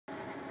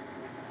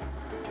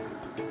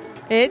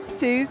It's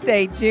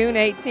Tuesday, June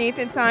 18th,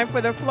 and time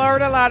for the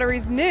Florida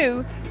Lottery's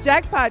new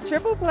Jackpot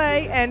Triple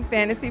Play and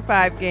Fantasy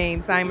 5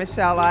 games. I'm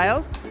Michelle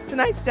Isles.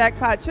 Tonight's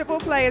Jackpot Triple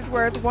Play is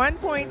worth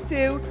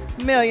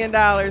 $1.2 million.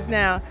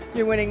 Now,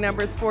 your winning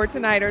numbers for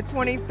tonight are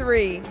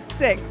 23,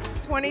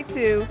 6,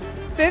 22,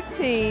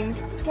 15,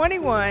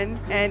 21,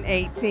 and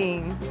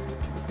 18.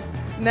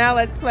 Now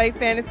let's play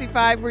Fantasy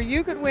 5, where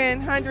you could win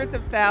hundreds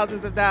of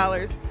thousands of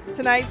dollars.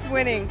 Tonight's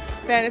winning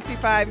Fantasy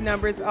 5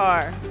 numbers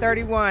are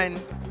 31,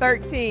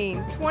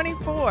 13,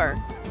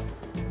 24,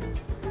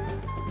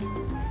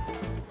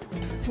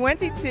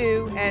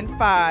 22, and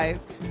 5.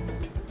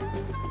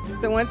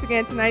 So once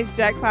again, tonight's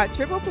Jackpot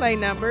Triple Play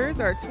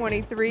numbers are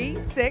 23,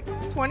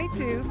 6,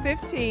 22,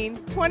 15,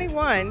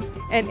 21,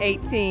 and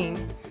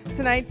 18.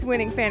 Tonight's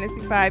winning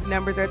Fantasy 5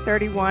 numbers are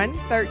 31,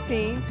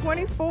 13,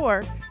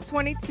 24,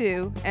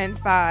 22, and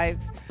 5.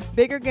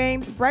 Bigger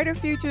games, brighter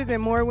futures,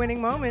 and more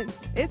winning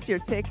moments. It's your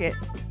ticket.